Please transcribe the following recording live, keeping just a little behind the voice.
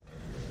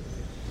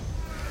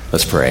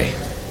Let's pray.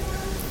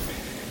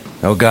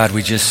 Oh God,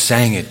 we just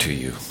sang it to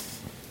you.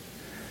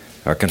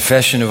 Our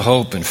confession of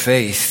hope and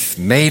faith,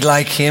 made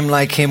like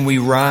him we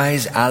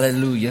rise,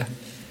 alleluia.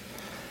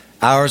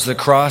 Ours the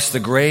cross, the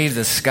grave,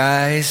 the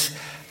skies,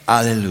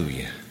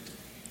 alleluia.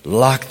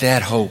 Lock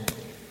that hope,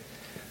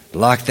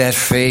 lock that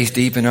faith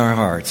deep in our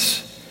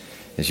hearts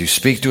as you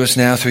speak to us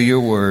now through your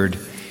word,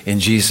 in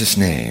Jesus'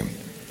 name,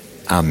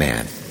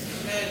 amen.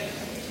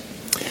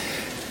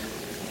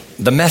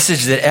 The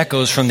message that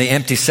echoes from the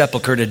empty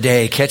sepulchre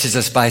today catches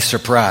us by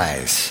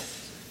surprise.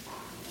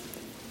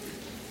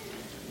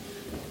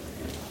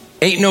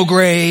 Ain't no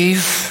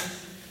grave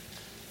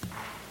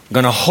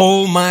gonna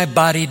hold my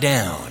body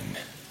down.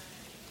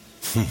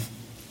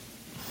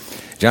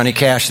 Johnny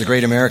Cash, the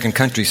great American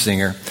country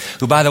singer,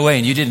 who, by the way,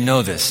 and you didn't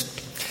know this,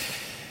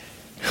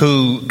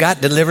 who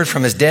got delivered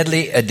from his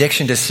deadly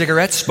addiction to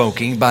cigarette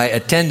smoking by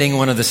attending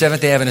one of the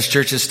Seventh-day Adventist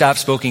Church's stop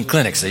smoking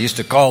clinics. They used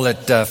to call it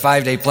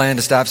 5-day plan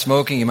to stop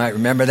smoking. You might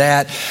remember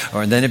that.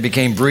 Or then it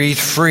became Breathe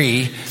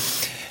Free.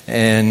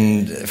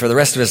 And for the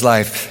rest of his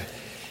life,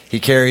 he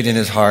carried in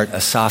his heart a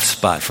soft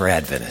spot for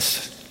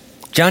Adventists.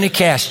 Johnny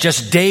Cash,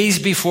 just days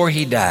before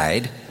he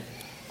died,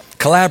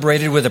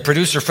 collaborated with a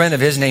producer friend of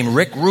his named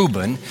Rick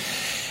Rubin,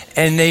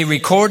 and they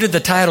recorded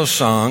the title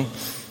song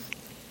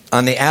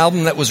on the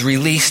album that was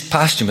released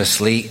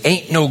posthumously,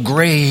 Ain't No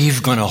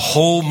Grave Gonna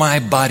Hold My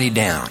Body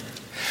Down.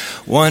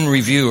 One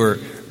reviewer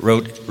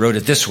wrote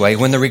it this way: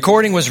 when the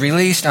recording was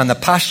released on the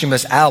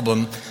posthumous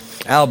album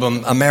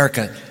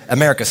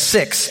America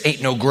 6,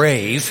 Ain't No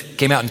Grave,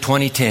 came out in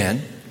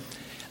 2010,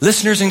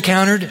 listeners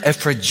encountered a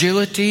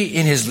fragility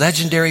in his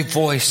legendary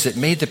voice that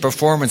made the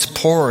performance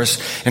porous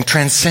and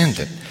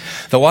transcendent.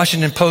 The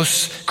Washington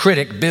Post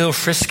critic Bill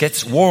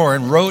Frisketts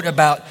Warren wrote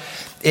about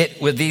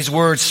it with these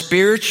words: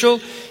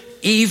 spiritual,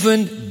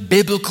 even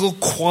biblical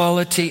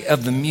quality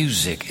of the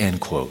music,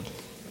 end quote.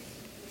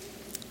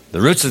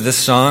 The roots of this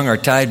song are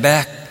tied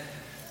back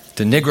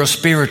to Negro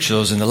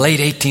spirituals in the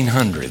late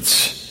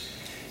 1800s.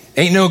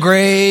 Ain't no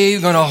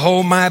grave gonna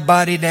hold my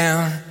body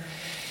down.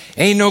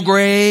 Ain't no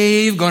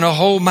grave gonna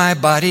hold my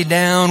body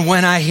down.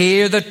 When I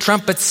hear the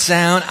trumpet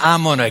sound,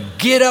 I'm gonna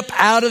get up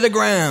out of the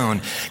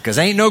ground, 'cause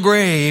ain't no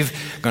grave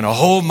gonna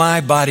hold my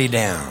body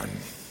down.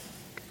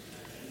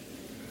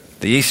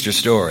 The Easter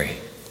story,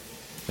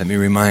 let me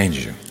remind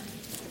you,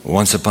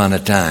 once upon a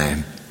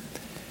time,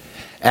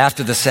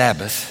 after the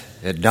Sabbath,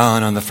 at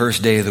dawn on the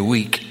first day of the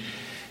week,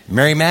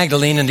 Mary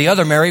Magdalene and the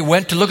other Mary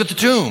went to look at the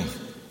tomb.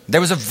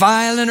 There was a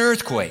violent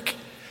earthquake,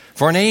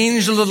 for an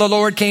angel of the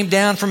Lord came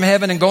down from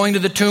heaven and, going to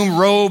the tomb,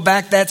 rolled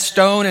back that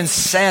stone and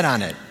sat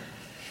on it.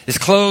 His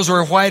clothes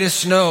were white as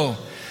snow.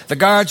 The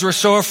guards were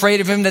so afraid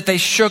of him that they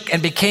shook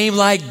and became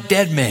like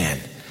dead men.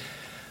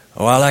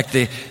 Oh, I like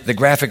the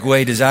graphic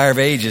way Desire of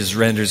Ages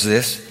renders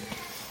this.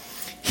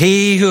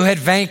 He who had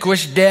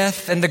vanquished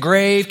death and the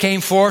grave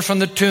came forth from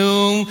the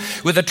tomb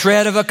with the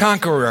tread of a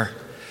conqueror.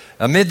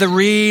 Amid the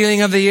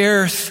reeling of the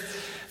earth,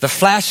 the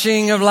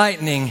flashing of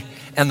lightning,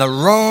 and the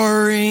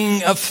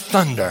roaring of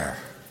thunder.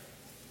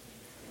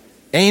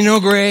 Ain't no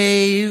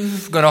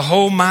grave gonna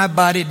hold my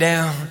body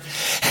down.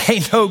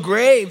 Ain't no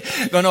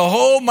grave gonna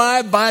hold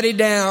my body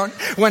down.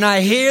 When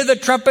I hear the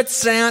trumpet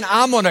sound,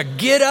 I'm gonna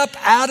get up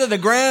out of the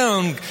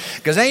ground,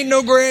 'cause ain't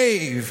no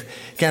grave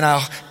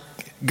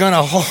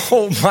gonna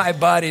hold my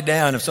body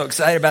down. I'm so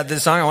excited about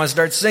this song, I want to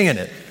start singing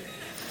it.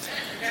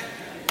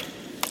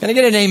 Can I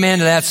get an amen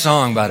to that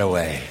song, by the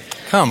way?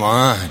 Come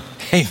on.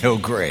 Ain't no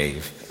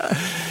grave.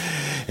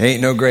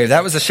 Ain't no grave.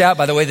 That was a shout,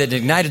 by the way, that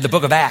ignited the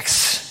book of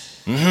Acts.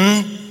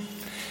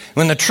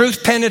 When the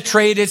truth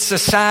penetrated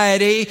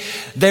society,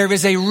 there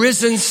is a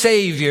risen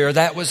Savior.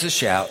 That was the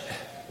shout.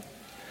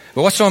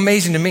 But what's so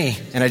amazing to me,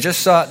 and I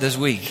just saw it this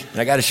week,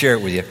 and I got to share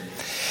it with you,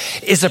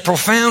 is a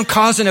profound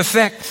cause and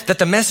effect that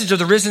the message of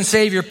the risen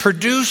Savior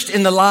produced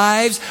in the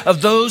lives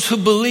of those who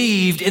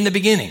believed in the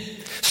beginning.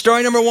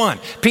 Story number 1,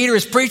 Peter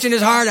is preaching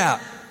his heart out.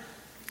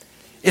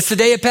 It's the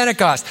day of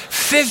Pentecost.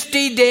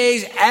 50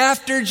 days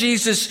after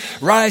Jesus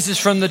rises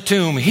from the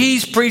tomb,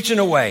 he's preaching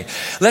away.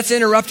 Let's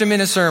interrupt him in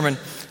his sermon.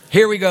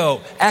 Here we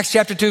go. Acts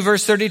chapter 2,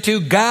 verse 32.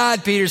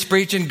 God, Peter's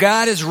preaching,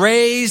 God has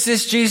raised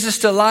this Jesus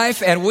to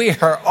life, and we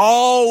are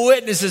all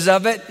witnesses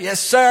of it. Yes,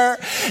 sir.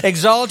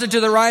 Exalted to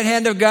the right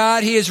hand of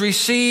God, he has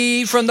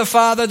received from the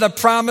Father the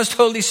promised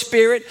Holy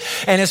Spirit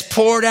and has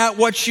poured out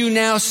what you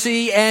now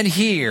see and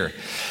hear.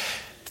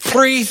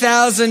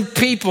 3,000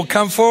 people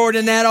come forward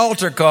in that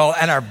altar call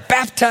and are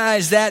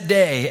baptized that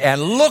day.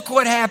 And look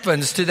what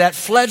happens to that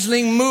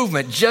fledgling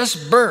movement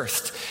just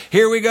birthed.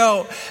 Here we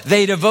go.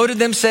 They devoted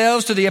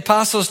themselves to the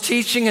apostles'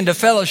 teaching and to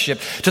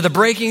fellowship, to the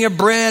breaking of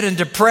bread and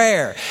to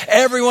prayer.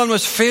 Everyone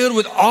was filled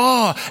with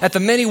awe at the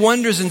many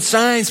wonders and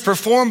signs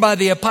performed by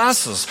the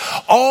apostles.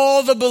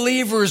 All the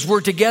believers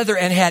were together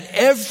and had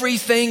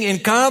everything in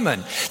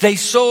common. They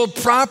sold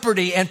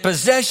property and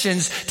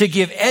possessions to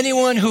give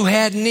anyone who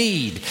had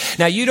need.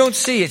 Now, you don't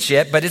see it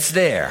yet, but it's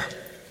there.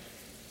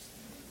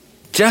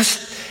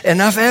 Just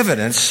enough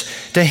evidence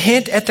to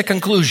hint at the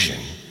conclusion.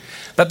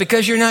 But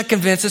because you're not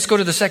convinced, let's go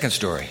to the second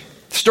story.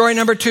 Story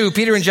number 2,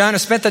 Peter and John have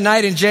spent the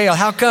night in jail.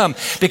 How come?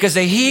 Because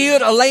they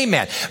healed a lame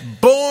man.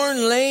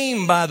 Born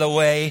lame, by the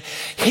way.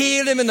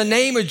 Healed him in the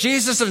name of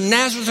Jesus of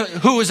Nazareth,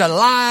 who is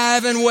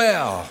alive and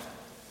well.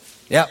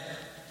 Yep.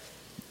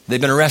 They've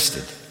been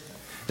arrested.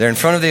 They're in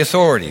front of the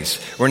authorities.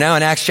 We're now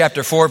in Acts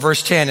chapter 4,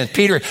 verse 10.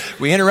 And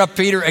we interrupt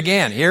Peter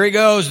again. Here he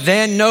goes.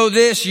 Then know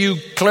this, you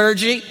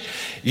clergy,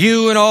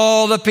 you and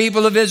all the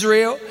people of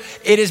Israel.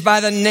 It is by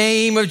the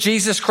name of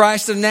Jesus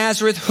Christ of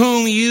Nazareth,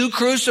 whom you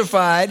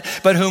crucified,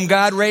 but whom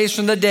God raised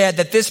from the dead,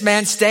 that this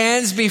man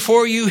stands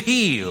before you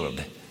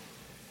healed.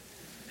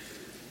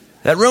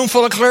 That room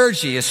full of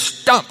clergy is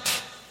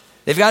stumped.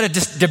 They've got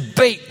to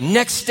debate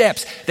next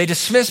steps. They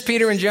dismiss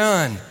Peter and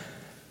John.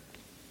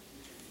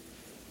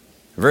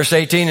 Verse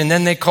 18, and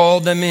then they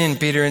called them in,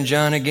 Peter and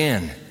John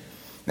again.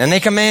 And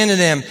they commanded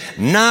them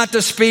not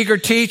to speak or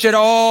teach at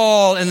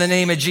all in the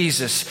name of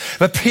Jesus.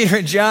 But Peter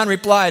and John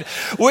replied,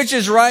 which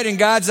is right in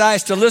God's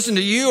eyes, to listen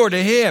to you or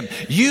to him?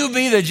 You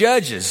be the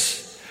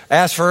judges.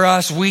 As for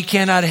us, we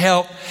cannot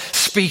help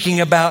speaking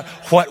about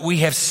what we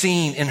have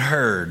seen and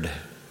heard.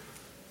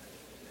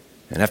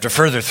 And after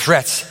further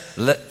threats,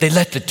 they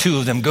let the two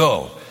of them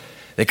go.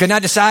 They could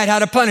not decide how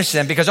to punish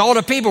them because all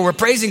the people were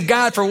praising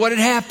God for what had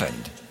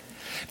happened.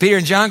 Peter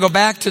and John go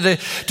back to the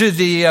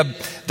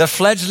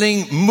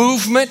fledgling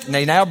movement, and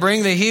they now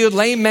bring the healed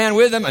lame man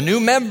with them, a new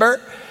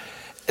member.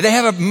 They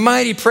have a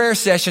mighty prayer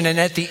session, and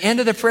at the end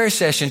of the prayer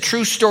session,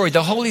 true story,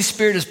 the Holy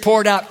Spirit is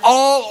poured out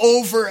all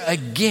over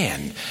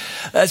again.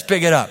 Let's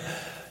pick it up.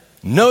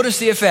 Notice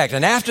the effect.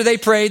 And after they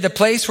prayed, the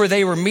place where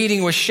they were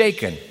meeting was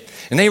shaken.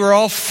 And they were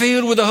all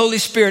filled with the Holy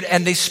Spirit,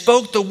 and they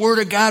spoke the word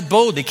of God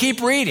boldly.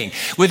 Keep reading.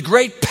 With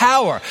great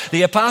power,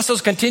 the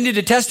apostles continued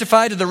to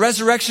testify to the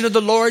resurrection of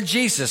the Lord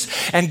Jesus.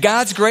 And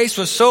God's grace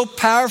was so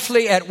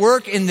powerfully at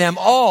work in them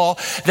all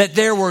that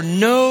there were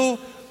no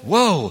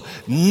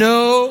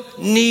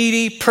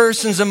needy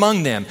persons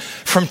among them.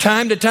 From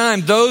time to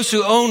time, those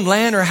who owned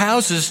land or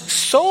houses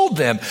sold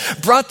them,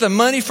 brought the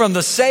money from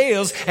the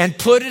sales, and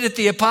put it at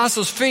the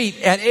apostles' feet,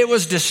 and it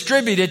was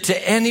distributed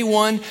to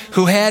anyone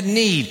who had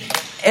need.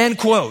 End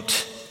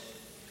quote.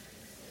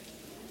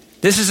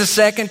 This is the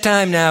second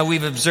time now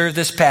we've observed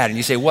this pattern.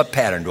 You say, what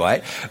pattern,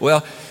 Dwight?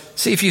 Well,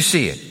 see if you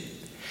see it.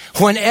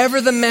 Whenever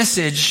the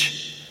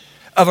message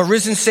of a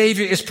risen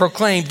Savior is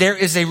proclaimed, there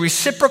is a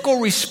reciprocal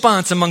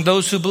response among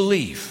those who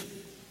believe.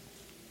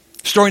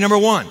 Story number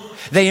 1.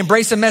 They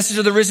embrace the message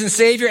of the risen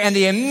Savior and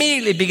they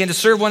immediately begin to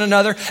serve one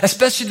another,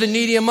 especially the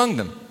needy among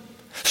them.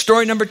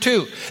 Story number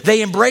 2,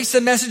 they embrace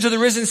the message of the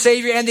risen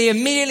Savior and they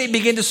immediately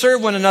begin to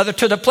serve one another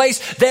to the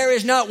place there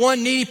is not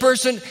one needy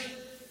person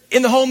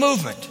in the whole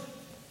movement.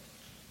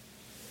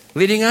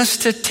 Leading us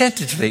to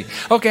tentatively,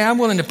 okay, I'm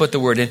willing to put the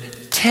word in,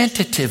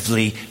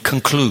 tentatively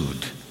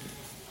conclude.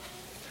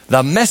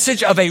 The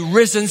message of a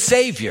risen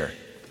Savior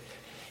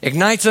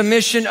ignites a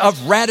mission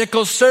of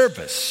radical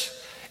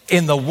service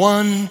in the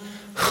one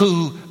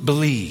who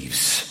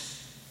believes.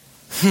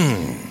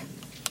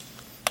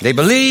 They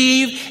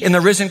believe in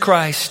the risen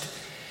Christ,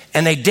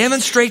 and they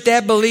demonstrate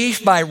that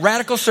belief by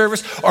radical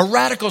service or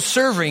radical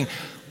serving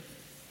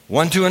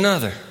one to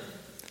another.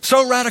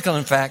 So radical,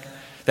 in fact,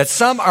 that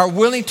some are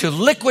willing to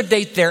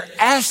liquidate their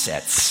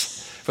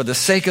assets for the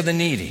sake of the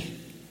needy.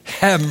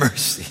 Have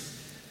mercy.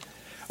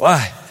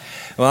 Why?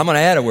 Well, I'm going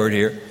to add a word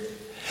here.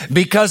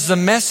 Because the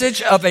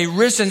message of a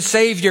risen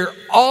Savior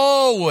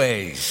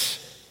always,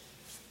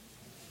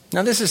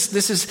 now this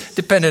is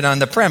dependent on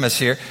the premise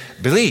here,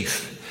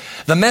 belief.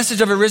 The message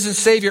of a risen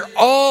Savior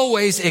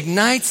always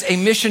ignites a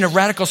mission of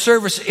radical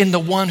service in the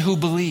one who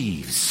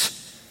believes.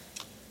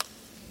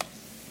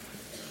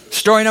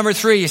 Story number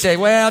 3, you say,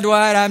 well,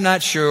 Dwight, I'm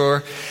not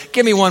sure.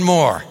 Give me one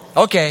more.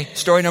 Okay,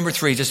 story number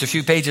 3, just a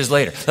few pages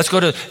later. Let's go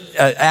to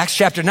Acts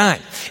chapter 9.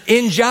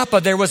 In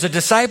Joppa, there was a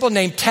disciple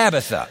named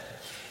Tabitha.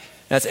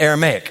 That's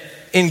Aramaic.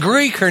 In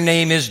Greek, her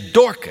name is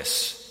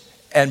Dorcas.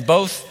 And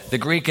both the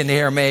Greek and the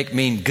Aramaic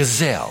mean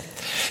gazelle.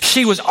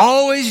 She was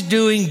always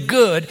doing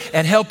good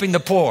and helping the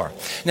poor.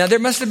 Now, there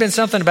must have been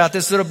something about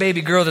this little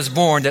baby girl that's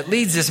born that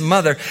leads this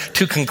mother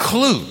to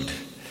conclude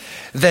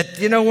that,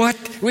 you know what,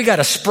 we got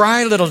a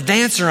spry little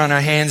dancer on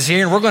our hands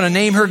here and we're going to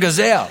name her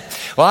Gazelle.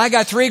 Well, I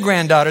got 3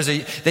 granddaughters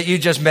that you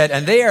just met,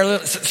 and they are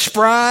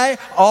spry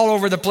all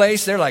over the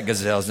place. They're like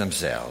gazelles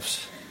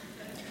themselves.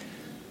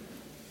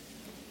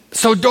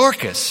 So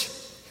Dorcas,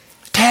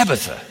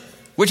 Tabitha,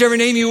 whichever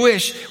name you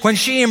wish, when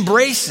she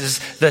embraces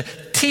the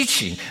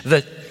teaching,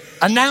 the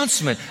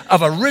announcement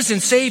of a risen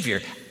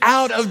Savior,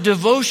 out of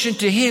devotion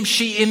to Him,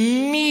 she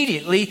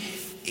immediately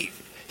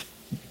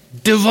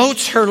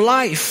devotes her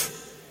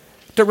life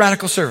to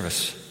radical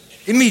service.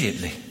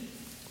 Immediately.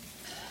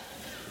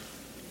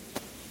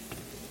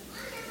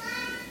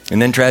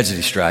 And then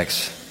tragedy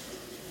strikes.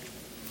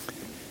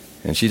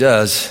 And she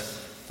does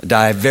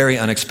die very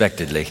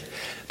unexpectedly.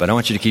 But I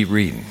want you to keep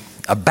reading.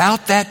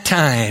 About that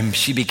time,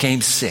 she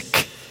became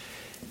sick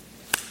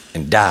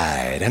and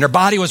died. And her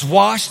body was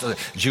washed, the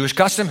Jewish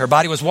custom, her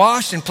body was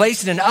washed and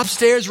placed in an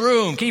upstairs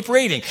room. Keep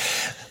reading.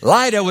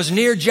 Lydda was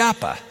near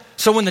Joppa.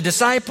 So when the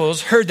disciples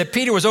heard that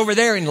Peter was over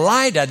there in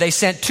Lydda, they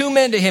sent 2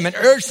 men to him and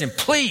urged him,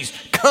 please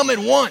come at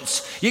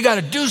once. You got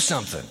to do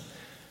something.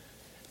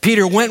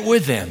 Peter went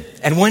with them.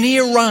 And when he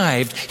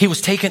arrived, he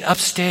was taken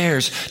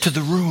upstairs to the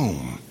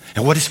room.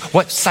 And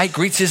what sight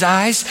greets his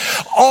eyes?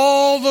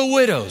 All the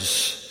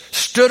widows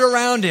stood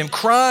around him,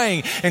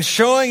 crying and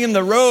showing him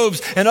the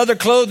robes and other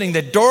clothing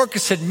that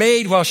Dorcas had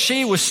made while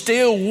she was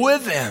still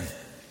with them.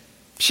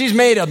 She's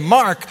made a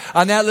mark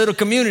on that little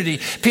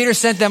community. Peter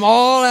sent them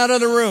all out of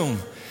the room.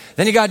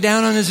 Then he got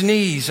down on his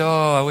knees.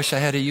 Oh, I wish I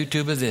had a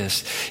YouTube of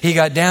this. He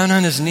got down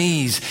on his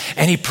knees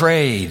and he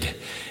prayed.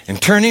 And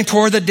turning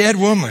toward the dead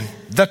woman,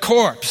 the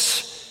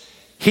corpse,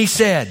 he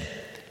said,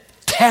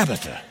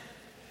 Tabitha,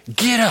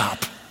 get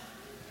up.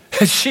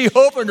 And she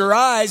opened her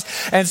eyes,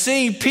 and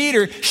seeing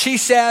Peter, she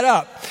sat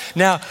up.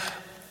 Now,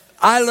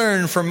 I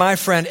learned from my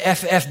friend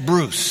F.F.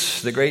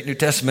 Bruce, the great New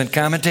Testament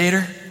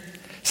commentator,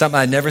 something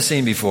I'd never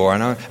seen before,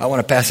 and I want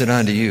to pass it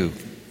on to you.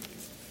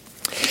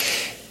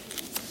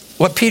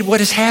 What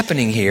is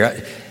happening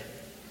here,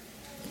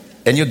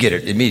 and you'll get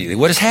it immediately.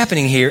 What is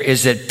happening here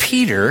is that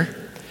Peter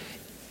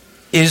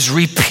is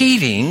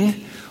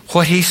repeating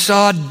what he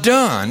saw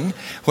done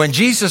when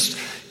Jesus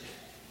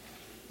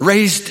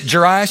raised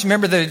Jairus.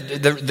 Remember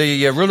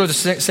the ruler of the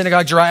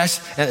synagogue, Jairus,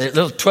 and a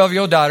little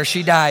 12-year-old daughter,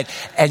 she died.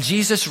 And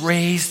Jesus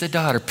raised the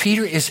daughter.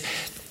 Peter is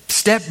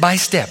step by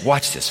step.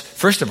 Watch this.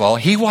 First of all,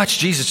 he watched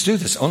Jesus do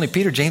this. Only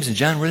Peter, James, and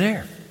John were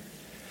there.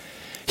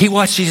 He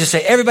watched Jesus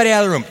say, everybody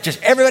out of the room. Just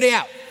everybody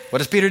out. What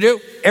does Peter do?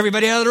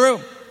 Everybody out of the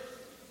room.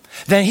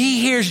 Then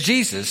he hears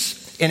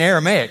Jesus in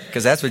Aramaic,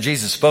 because that's what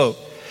Jesus spoke.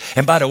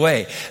 And by the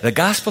way, the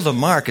Gospel of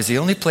Mark is the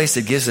only place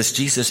that gives us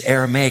Jesus'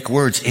 Aramaic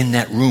words in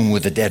that room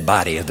with the dead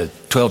body of the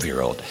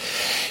 12-year-old.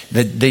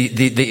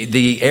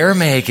 The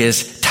Aramaic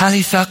is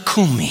Talitha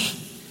Kumi.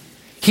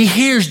 He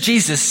hears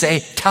Jesus say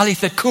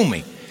Talitha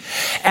Kumi.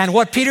 And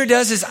what Peter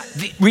does is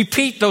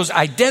repeat those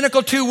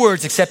identical 2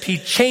 words, except he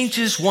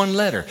changes 1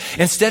 letter.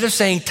 Instead of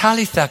saying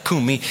Talitha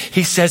Kumi,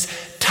 he says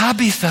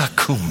Tabitha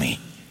Kumi.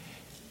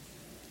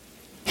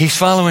 He's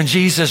following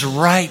Jesus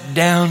right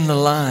down the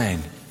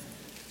line.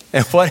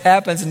 And what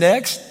happens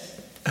next?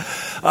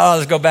 Oh,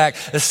 let's go back.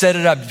 Let's set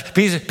it up.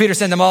 Peter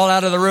sent them all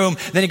out of the room.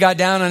 Then he got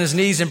down on his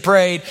knees and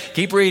prayed.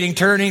 Keep reading.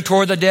 Turning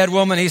toward the dead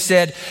woman, he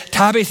said,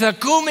 Tabitha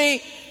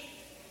Kumi,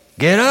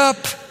 get up,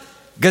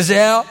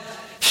 gazelle.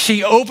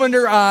 She opened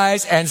her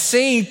eyes, and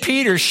seeing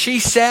Peter, she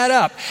sat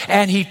up,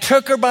 and he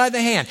took her by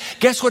the hand.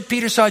 Guess what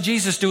Peter saw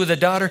Jesus do with the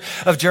daughter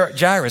of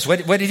Jairus?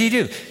 What did he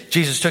do?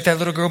 Jesus took that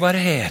little girl by the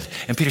hand.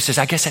 And Peter says,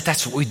 I guess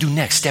that's what we do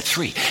next, step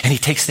 3. And he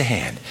takes the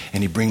hand,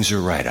 and he brings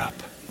her right up.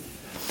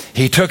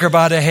 He took her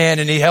by the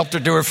hand and he helped her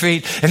to her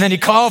feet. And then he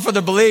called for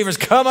the believers,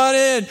 come on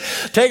in,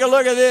 take a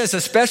look at this,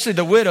 especially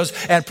the widows,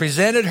 and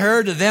presented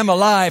her to them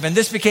alive. And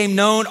this became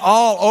known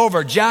all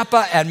over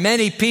Joppa, and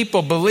many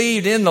people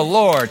believed in the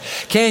Lord.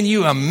 Can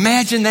you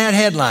imagine that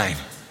headline?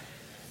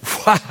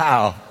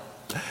 Wow.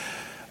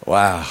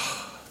 Wow.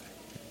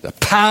 The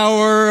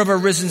power of a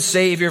risen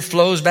Savior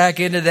flows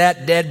back into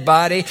that dead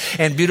body,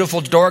 and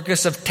beautiful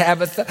Dorcas of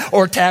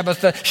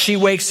Tabitha, she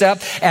wakes up,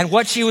 and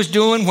what she was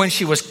doing when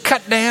she was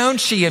cut down,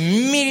 she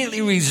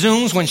immediately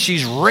resumes when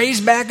she's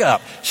raised back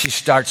up. She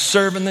starts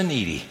serving the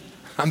needy.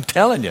 I'm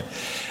telling you.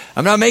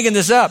 I'm not making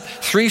this up.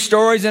 3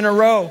 stories in a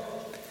row.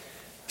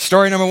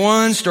 Story number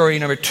 1, story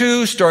number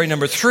 2, story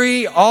number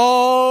 3,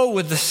 all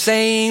with the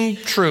same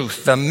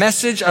truth. The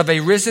message of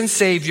a risen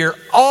Savior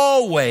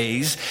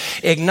always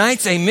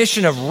ignites a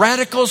mission of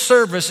radical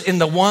service in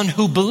the one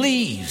who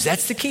believes.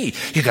 That's the key.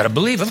 You got to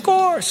believe, of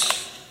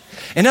course.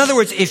 In other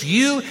words, if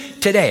you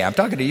today, I'm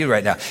talking to you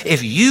right now,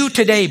 if you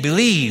today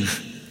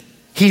believe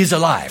he is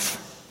alive,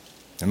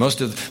 and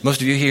most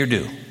of you here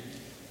do,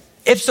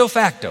 ipso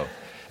facto,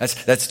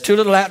 that's 2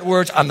 little Latin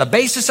words. On the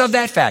basis of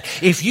that fact,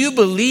 if you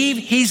believe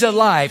he's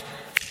alive,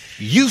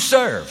 you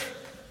serve.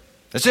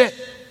 That's it.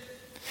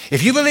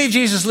 If you believe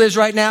Jesus lives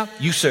right now,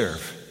 you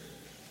serve.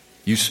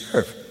 You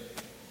serve.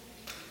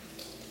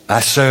 I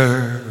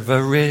serve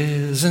a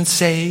risen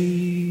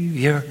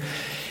Savior.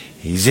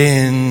 He's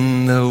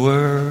in the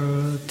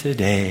world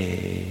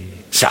today.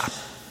 Stop.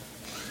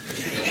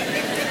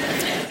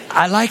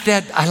 I like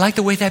that. I like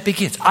the way that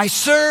begins. I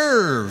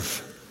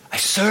serve. I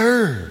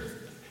serve.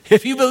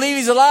 If you believe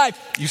he's alive,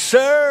 you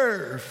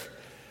serve.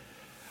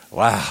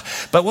 Wow.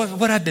 But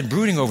what I've been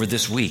brooding over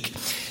this week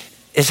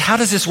is, how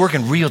does this work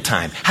in real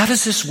time? How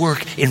does this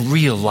work in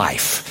real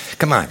life?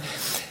 Come on.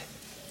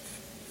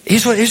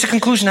 Here's the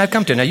conclusion I've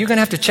come to. Now, you're going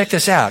to have to check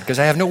this out, because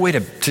I have no way to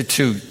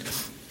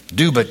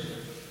do but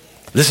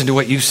listen to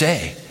what you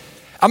say.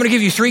 I'm going to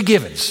give you 3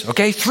 givens,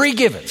 okay? 3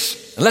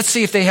 givens. And let's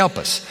see if they help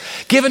us.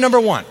 Given number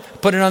 1.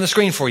 Put it on the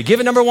screen for you.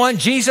 Given number 1,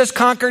 Jesus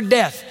conquered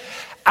death.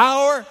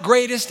 Our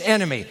greatest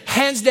enemy,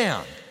 hands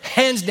down,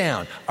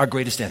 our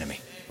greatest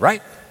enemy,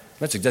 right?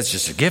 That's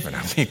just a given.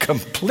 I mean,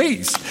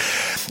 please.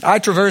 I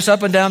traverse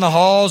up and down the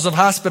halls of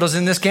hospitals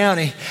in this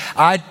county.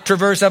 I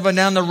traverse up and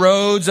down the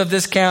roads of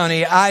this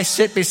county. I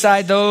sit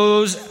beside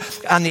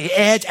those on the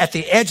edge, at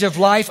the edge of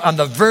life, on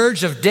the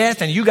verge of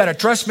death. And you got to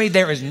trust me,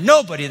 there is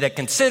nobody that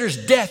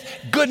considers death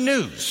good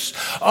news.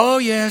 Oh,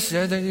 yes,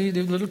 the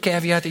little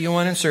caveat that you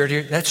want to insert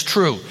here. That's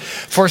true.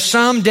 For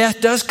some, death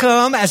does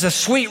come as a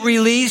sweet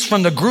release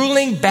from the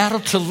grueling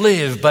battle to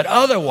live. But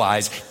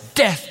otherwise,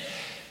 death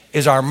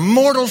is our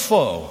mortal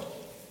foe.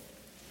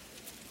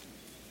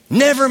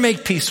 Never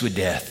make peace with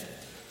death.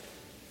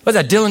 What's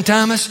that, Dylan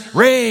Thomas?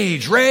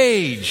 Rage,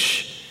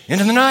 rage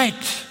into the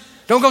night.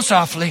 Don't go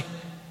softly.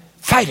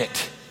 Fight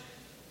it.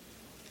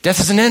 Death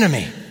is an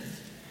enemy.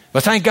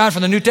 But thank God for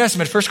the New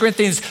Testament, 1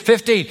 Corinthians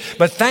 15.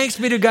 But thanks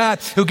be to God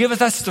who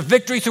giveth us the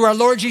victory through our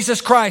Lord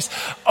Jesus Christ.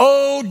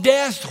 O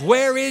death,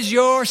 where is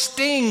your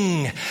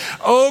sting?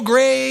 O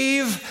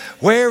grave,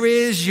 where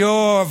is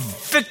your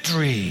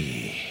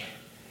victory?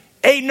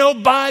 Ain't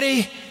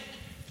nobody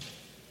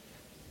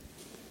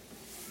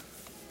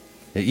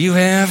that you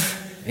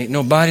have, ain't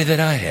nobody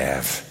that I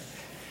have,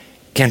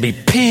 can be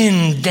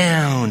pinned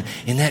down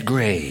in that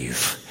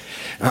grave.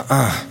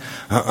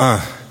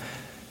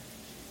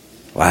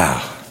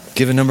 Wow.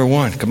 Given number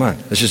one. Come on,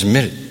 let's just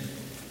admit it.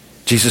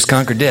 Jesus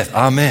conquered death.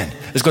 Amen.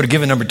 Let's go to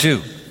given number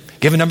two.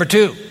 Given number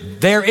two.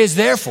 There is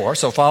therefore,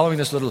 so following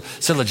this little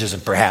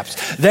syllogism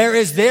perhaps, there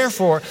is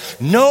therefore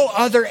no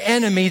other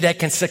enemy that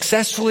can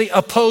successfully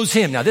oppose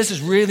him. Now this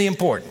is really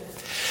important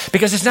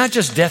because it's not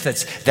just death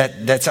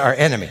that's our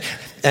enemy.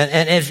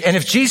 And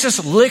if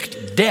Jesus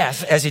licked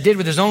death as he did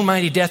with his own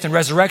mighty death and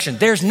resurrection,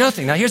 there's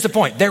nothing. Now here's the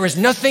point. There is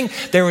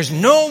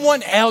no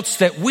one else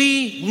that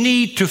we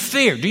need to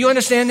fear. Do you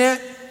understand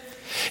that?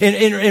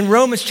 In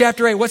Romans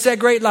chapter 8, what's that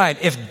great line?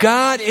 If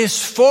God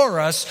is for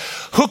us,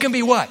 who can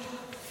be what?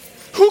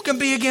 Who can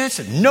be against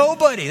it?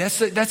 Nobody.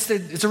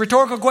 It's a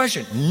rhetorical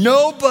question.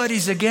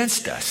 Nobody's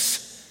against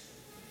us.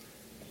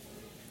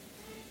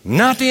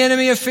 Not the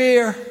enemy of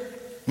fear.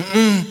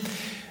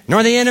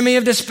 Nor the enemy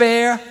of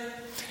despair.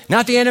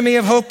 Not the enemy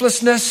of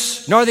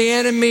hopelessness, nor the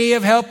enemy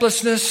of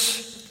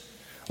helplessness.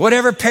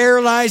 Whatever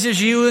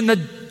paralyzes you in the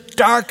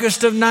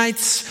darkest of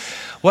nights,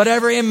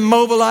 whatever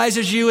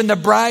immobilizes you in the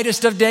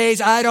brightest of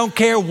days, I don't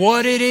care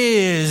what it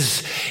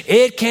is,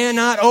 it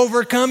cannot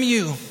overcome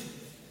you.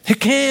 It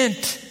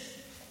can't.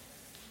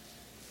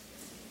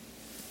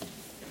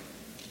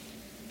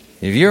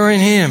 If you're in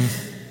him,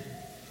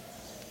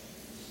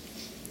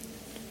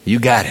 you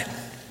got it.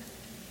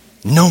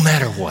 No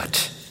matter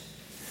what.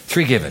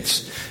 3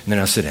 givens. And then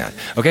I'll sit down.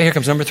 Okay, here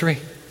comes number 3.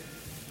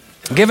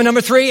 Given number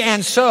 3,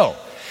 and so,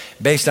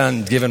 based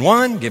on given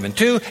 1, given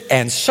 2,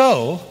 and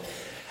so,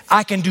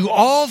 I can do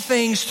all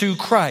things through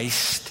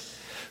Christ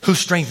who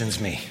strengthens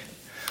me.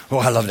 Oh,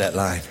 I love that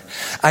line.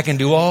 I can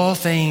do all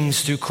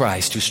things through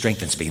Christ who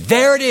strengthens me.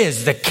 There it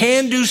is, the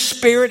can-do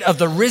spirit of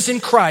the risen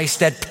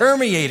Christ that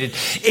permeated,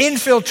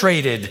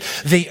 infiltrated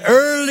the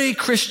early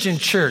Christian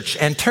church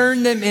and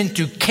turned them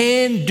into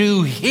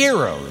can-do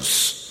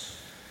heroes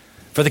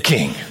for the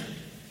King.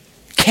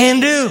 Can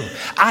do.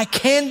 I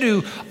can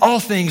do all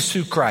things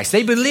through Christ.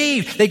 They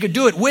believed they could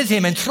do it with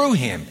him and through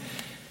him.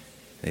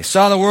 They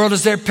saw the world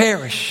as their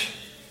parish.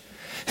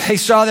 They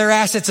saw their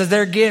assets as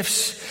their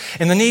gifts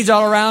and the needs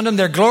all around them,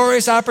 their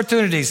glorious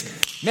opportunities.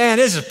 Man,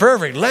 this is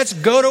perfect. Let's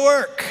go to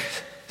work.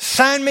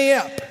 Sign me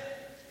up.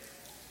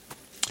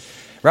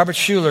 Robert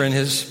Schuller, in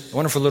his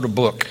wonderful little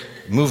book,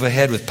 Move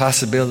Ahead with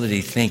Possibility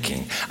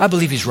Thinking, I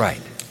believe he's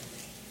right.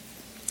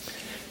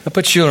 I'll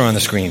put Schuller on the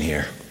screen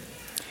here.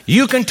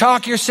 You can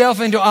talk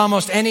yourself into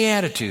almost any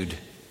attitude.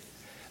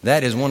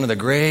 That is one of the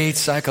great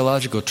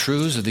psychological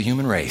truths of the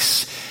human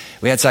race.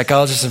 We had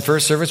psychologists in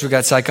first service. We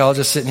got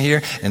psychologists sitting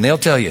here, and they'll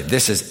tell you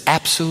this is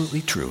absolutely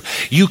true.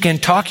 You can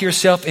talk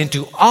yourself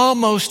into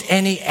almost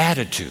any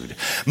attitude.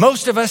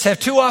 Most of us have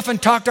too often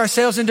talked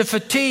ourselves into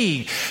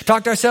fatigue,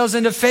 talked ourselves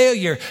into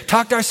failure,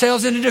 talked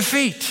ourselves into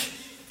defeat.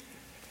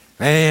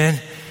 Man,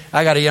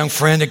 I got a young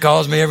friend that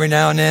calls me every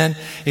now and then.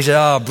 He said,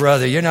 "Oh,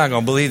 brother, you're not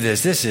going to believe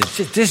this. This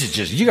is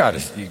just,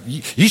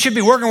 you should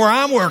be working where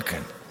I'm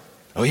working."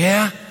 Oh,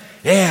 yeah?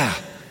 Yeah.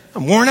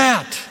 I'm worn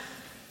out.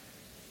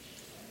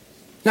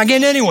 Not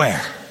getting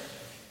anywhere.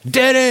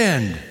 Dead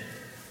end.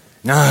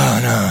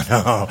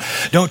 No.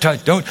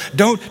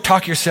 Don't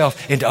talk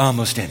yourself into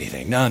almost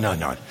anything. No.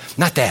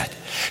 Not that.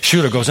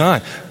 Schuller goes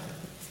on.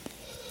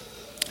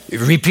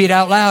 Repeat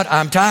out loud,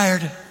 "I'm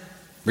tired."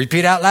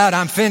 Repeat out loud,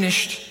 "I'm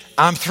finished.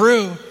 I'm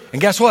through." And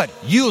guess what?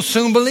 You'll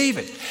soon believe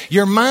it.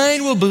 Your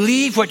mind will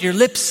believe what your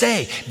lips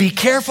say. Be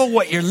careful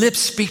what your lips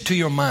speak to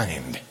your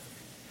mind.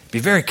 Be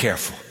very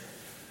careful.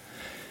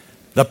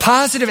 The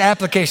positive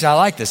application, I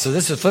like this, so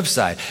this is the flip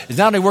side. It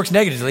not only works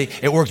negatively,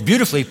 it works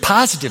beautifully,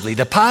 positively.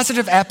 The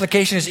positive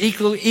application is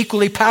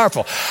equally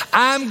powerful.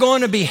 I'm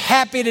going to be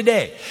happy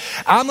today.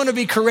 I'm going to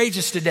be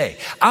courageous today.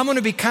 I'm going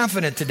to be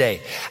confident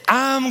today.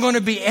 I'm going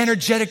to be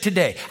energetic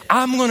today.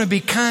 I'm going to be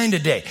kind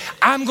today.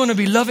 I'm going to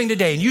be loving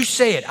today. And you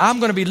say it, I'm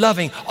going to be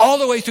loving all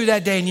the way through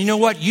that day. And you know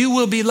what? You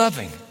will be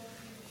loving.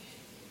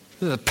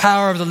 Through the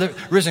power of the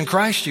risen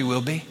Christ, you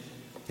will be.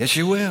 Yes,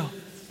 you will.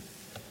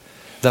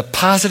 The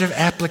positive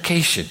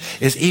application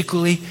is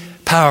equally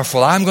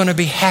powerful. I'm going to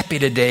be happy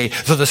today,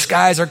 though the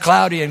skies are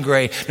cloudy and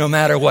gray. No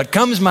matter what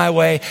comes my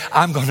way,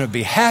 I'm going to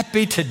be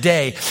happy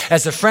today.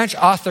 As the French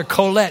author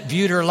Colette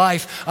viewed her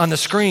life on the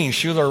screen,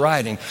 Schuler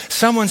writing,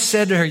 someone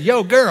said to her,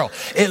 "Yo, girl,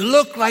 it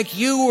looked like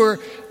you were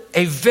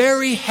a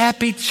very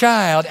happy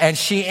child." And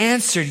she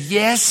answered,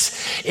 "Yes,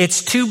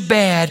 it's too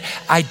bad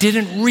I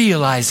didn't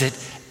realize it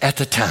at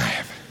the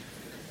time."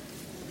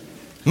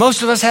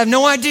 Most of us have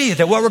no idea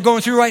that what we're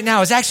going through right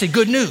now is actually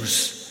good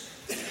news.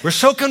 We're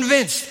so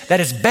convinced that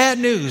it's bad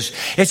news.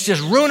 It's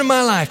just ruining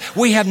my life.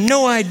 We have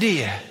no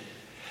idea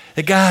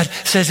that God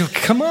says,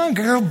 "Come on,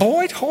 girl,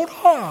 boy, hold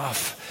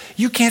off.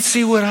 You can't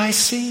see what I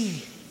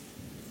see."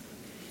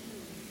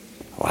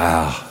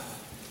 Wow.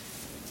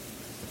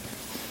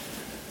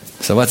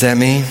 So what's that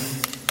mean?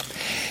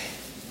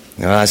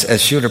 Well,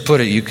 as Schuler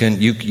put it,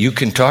 you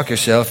can talk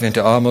yourself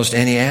into almost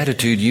any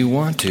attitude you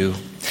want to.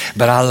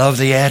 But I love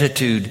the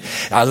attitude.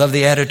 I love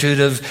the attitude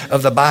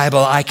of the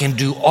Bible. I can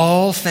do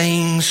all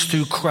things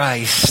through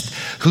Christ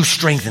who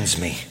strengthens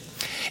me.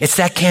 It's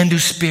that can-do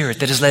spirit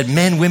that has led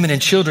men, women,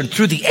 and children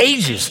through the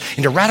ages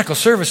into radical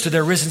service to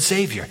their risen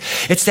Savior.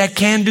 It's that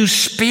can-do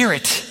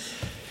spirit.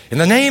 In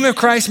the name of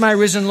Christ, my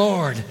risen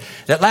Lord.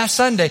 That last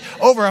Sunday,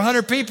 over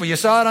 100 people, you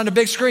saw it on the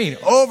big screen,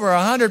 over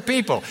 100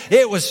 people.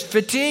 It was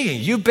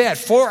fatiguing, you bet.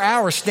 4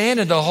 hours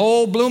standing the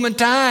whole blooming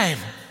time.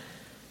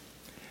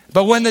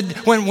 But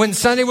when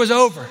Sunday was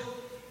over,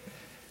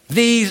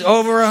 these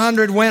over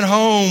 100 went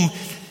home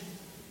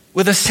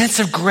with a sense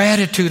of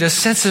gratitude, a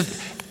sense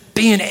of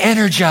being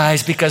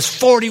energized, because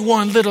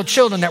 41 little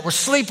children that were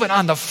sleeping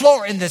on the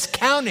floor in this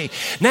county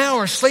now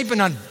are sleeping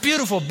on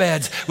beautiful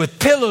beds with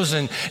pillows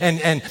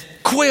and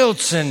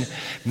quilts and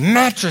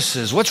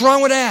mattresses. What's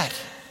wrong with that?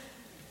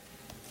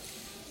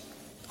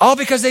 All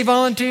because they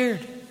volunteered.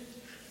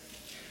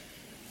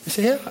 You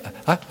say, "Yeah,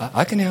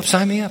 I can help.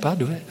 Sign me up. I'll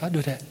do it. I'll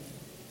do that."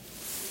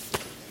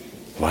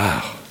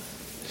 Wow.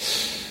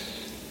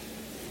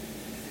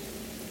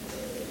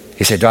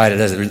 He said, "Dwight,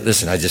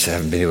 listen, I just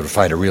haven't been able to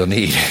find a real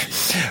need."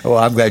 Well,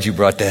 I'm glad you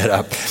brought that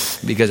up,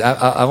 because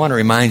I want to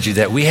remind you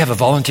that we have a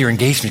volunteer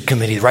engagement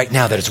committee right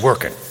now that is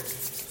working.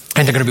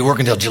 And they're going to be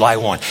working until July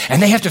 1.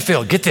 And they have to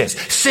fill, get this,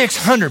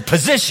 600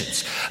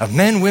 positions of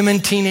men, women,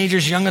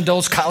 teenagers, young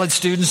adults, college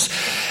students,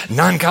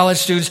 non-college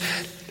students.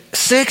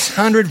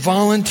 600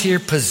 volunteer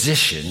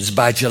positions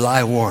by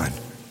July 1.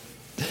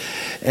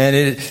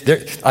 And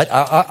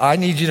I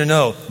need you to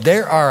know,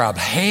 there are a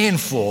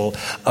handful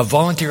of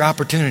volunteer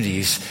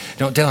opportunities,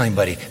 don't tell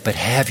anybody, but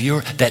have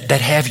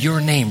that have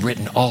your name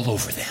written all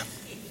over them.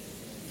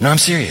 No, I'm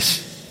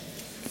serious.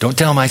 Don't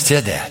tell them I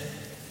said that.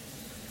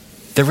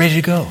 They're ready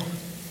to go.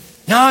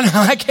 No,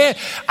 I can't.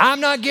 I'm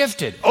not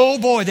gifted. Oh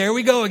boy, there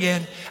we go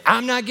again.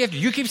 I'm not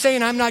gifted. You keep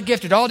saying I'm not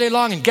gifted all day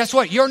long, and guess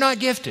what? You're not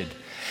gifted.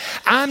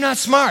 I'm not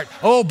smart.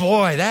 Oh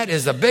boy, that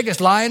is the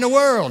biggest lie in the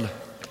world.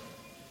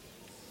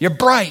 You're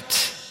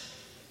bright.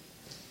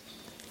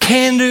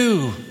 Can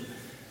do.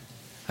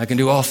 I can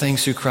do all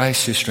things through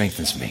Christ who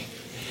strengthens me.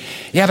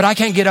 Yeah, but I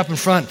can't get up in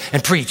front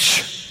and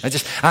preach.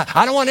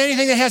 I don't want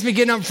anything that has me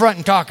getting up in front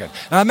and talking.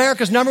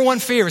 America's number one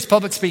fear is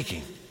public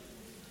speaking.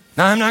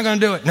 No, I'm not going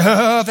to do it.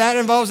 No, if that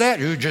involves that,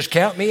 you just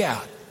count me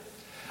out.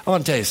 I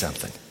want to tell you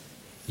something.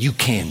 You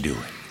can do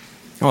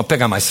it. I want to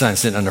pick on my son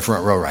sitting on the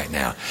front row right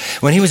now.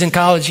 When he was in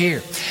college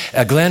here,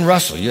 Glenn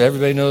Russell,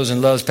 everybody knows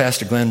and loves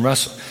Pastor Glenn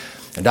Russell,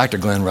 Dr.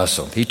 Glenn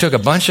Russell. He took a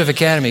bunch of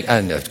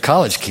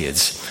college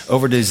kids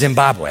over to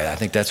Zimbabwe. I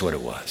think that's what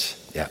it was.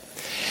 Yeah.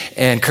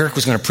 And Kirk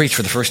was going to preach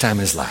for the first time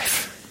in his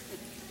life.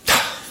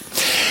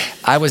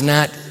 I was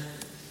not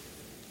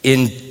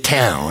in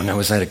town. I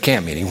was at a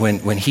camp meeting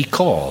when he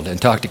called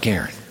and talked to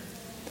Karen.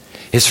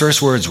 His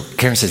first words,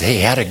 Karen said, "Hey,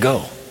 how'd it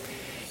go?"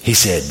 He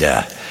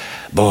said,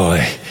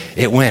 "Boy,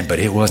 it went, but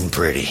it wasn't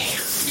pretty."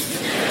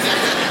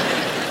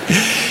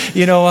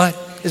 You know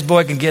what? This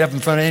boy can get up in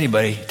front of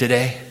anybody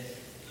today.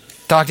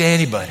 Talk to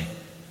anybody.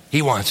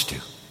 He wants to.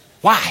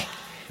 Why?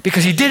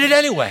 Because he did it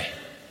anyway.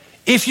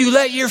 If you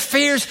let your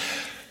fears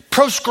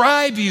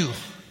proscribe you,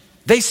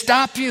 they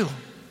stop you.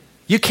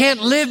 You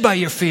can't live by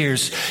your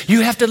fears.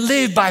 You have to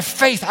live by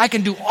faith. I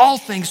can do all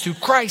things through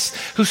Christ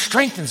who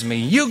strengthens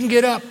me. You can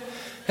get up.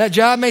 That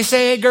job may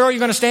say, "Hey, girl, you're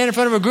going to stand in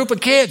front of a group of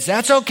kids."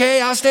 That's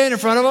okay. I'll stand in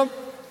front of them.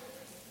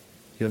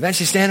 You'll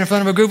eventually stand in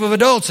front of a group of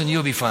adults and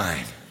you'll be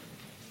fine.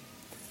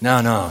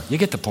 No, you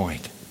get the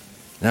point.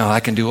 No, I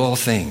can do all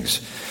things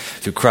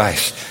through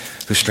Christ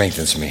who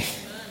strengthens me.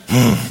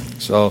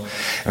 So,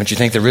 don't you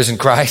think the risen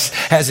Christ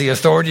has the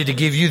authority to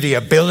give you the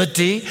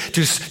ability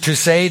to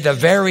say the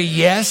very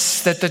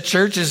yes that the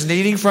church is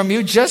needing from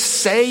you? Just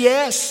say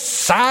yes.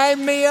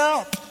 Sign me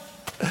up.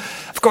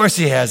 Of course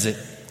he has it.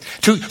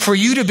 For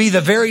you to be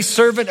the very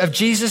servant of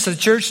Jesus the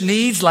church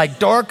needs, like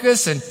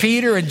Dorcas and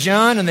Peter and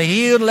John and the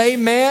healed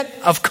lame man?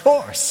 Of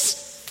course.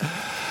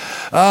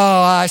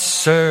 Oh, I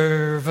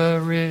serve a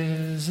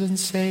risen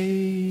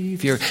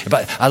Savior.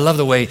 But I love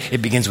the way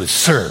it begins with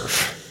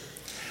serve.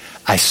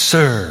 I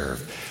serve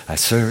I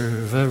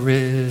serve a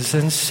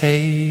risen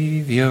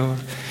Savior.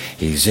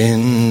 He's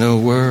in the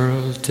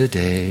world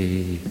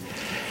today.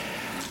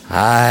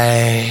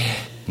 I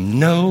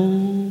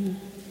know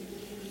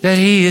that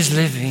he is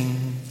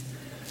living,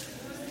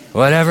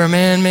 whatever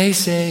man may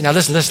say. Now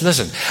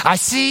listen. I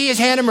see his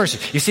hand of mercy.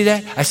 You see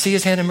that? I see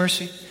his hand of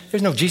mercy.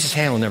 There's no Jesus'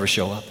 hand will never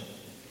show up.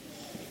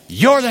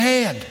 You're the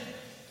hand.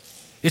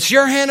 It's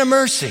your hand of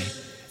mercy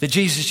that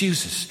Jesus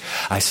uses.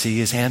 I see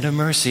his hand of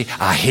mercy.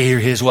 I hear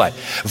his what?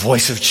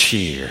 Voice of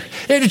cheer.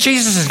 And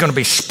Jesus is going to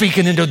be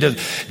speaking into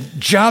the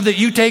job that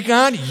you take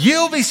on.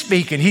 You'll be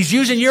speaking. He's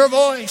using your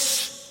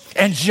voice.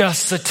 And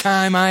just the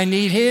time I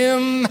need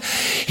him,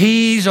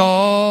 he's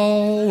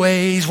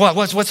always,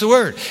 what's the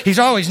word? He's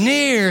always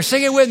near.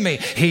 Sing it with me.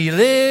 He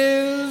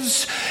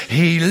lives.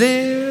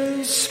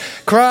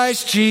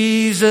 Christ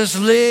Jesus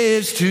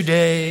lives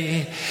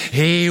today.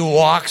 He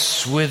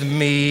walks with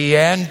me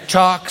and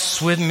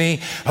talks with me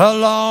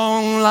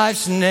along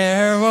life's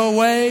narrow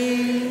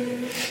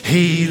way.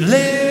 He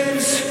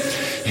lives,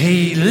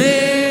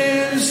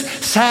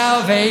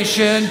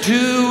 salvation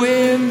to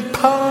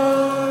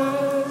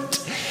impart.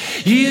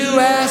 You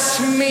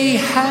ask me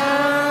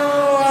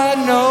how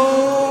I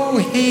know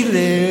he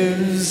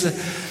lives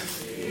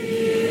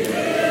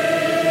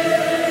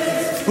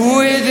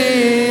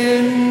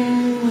within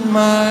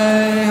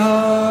my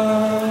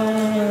heart.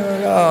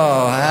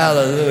 Oh,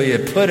 hallelujah.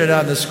 Put it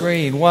on the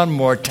screen one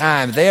more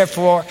time.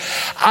 Therefore,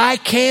 I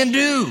can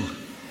do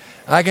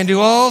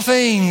all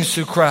things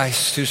through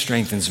Christ who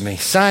strengthens me.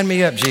 Sign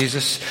me up,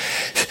 Jesus.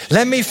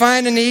 Let me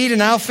find a need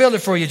and I'll fill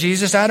it for you,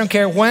 Jesus. I don't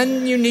care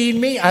when you need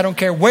me. I don't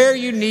care where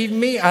you need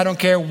me. I don't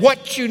care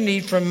what you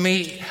need from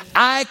me.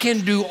 I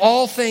can do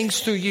all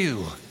things through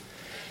you.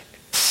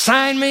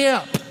 Sign me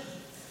up.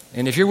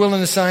 And if you're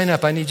willing to sign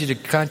up, I need you to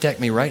contact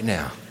me right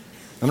now.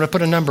 I'm going to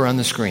put a number on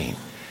the screen.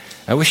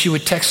 I wish you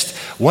would text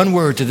one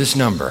word to this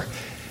number,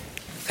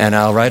 and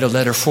I'll write a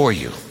letter for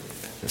you.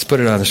 Let's put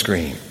it on the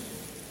screen.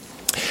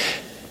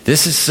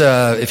 This is,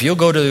 if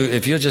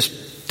you'll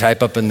just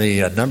type up in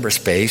the number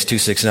space,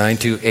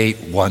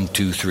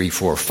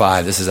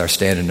 269-28-12345. This is our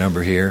standard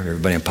number here.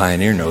 Everybody in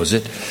Pioneer knows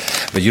it.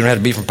 But you don't have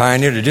to be from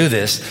Pioneer to do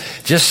this.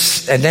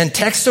 And then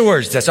text the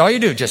words. That's all you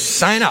do. Just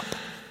sign up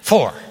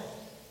for.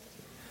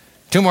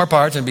 2 more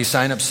parts and it'll be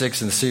sign up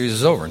 6 and the series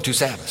is over in 2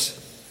 Sabbaths.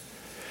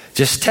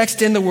 Just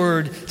text in the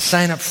word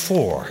sign up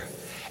for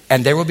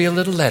and there will be a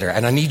little letter.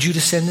 And I need you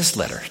to send this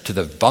letter to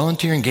the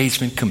Volunteer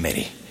Engagement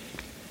Committee.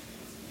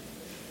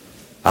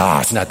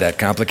 It's not that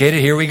complicated.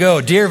 Here we go.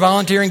 Dear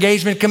Volunteer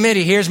Engagement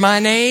Committee, here's my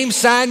name.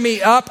 Sign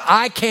me up.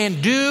 I can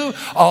do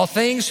all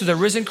things through the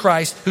risen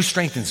Christ who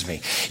strengthens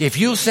me. If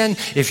you'll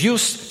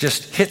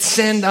just hit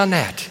send on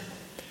that,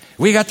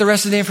 we got the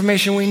rest of the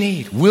information we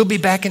need. We'll be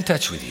back in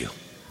touch with you.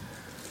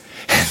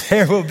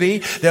 There will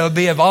be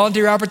a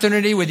volunteer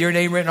opportunity with your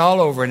name written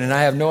all over it, and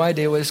I have no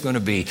idea what it's going to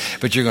be,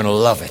 but you're going to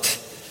love it.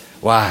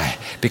 Why?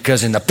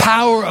 Because in the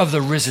power of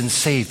the risen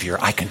Savior,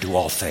 I can do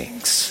all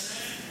things.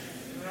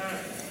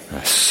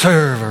 I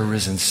serve a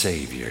risen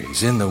Savior.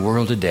 He's in the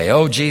world today.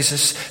 Oh,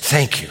 Jesus,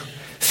 thank you.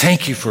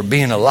 Thank you for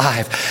being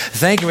alive.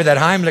 Thank you for that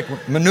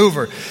Heimlich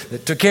maneuver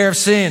that took care of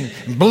sin,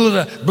 blew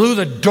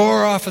the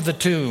door off of the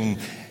tomb.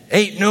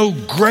 Ain't no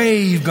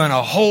grave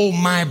gonna hold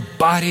my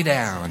body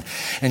down.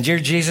 And dear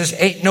Jesus,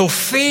 ain't no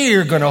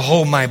fear gonna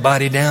hold my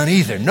body down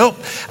either.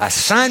 Nope.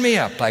 Sign me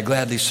up. I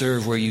gladly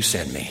serve where you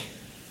send me.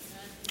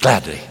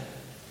 Gladly.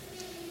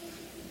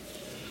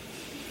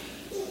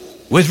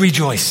 With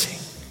rejoicing.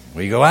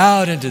 We go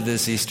out into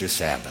this Easter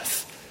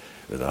Sabbath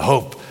with the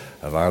hope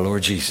of our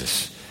Lord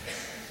Jesus.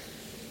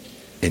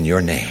 In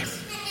your name.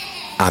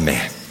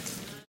 Amen.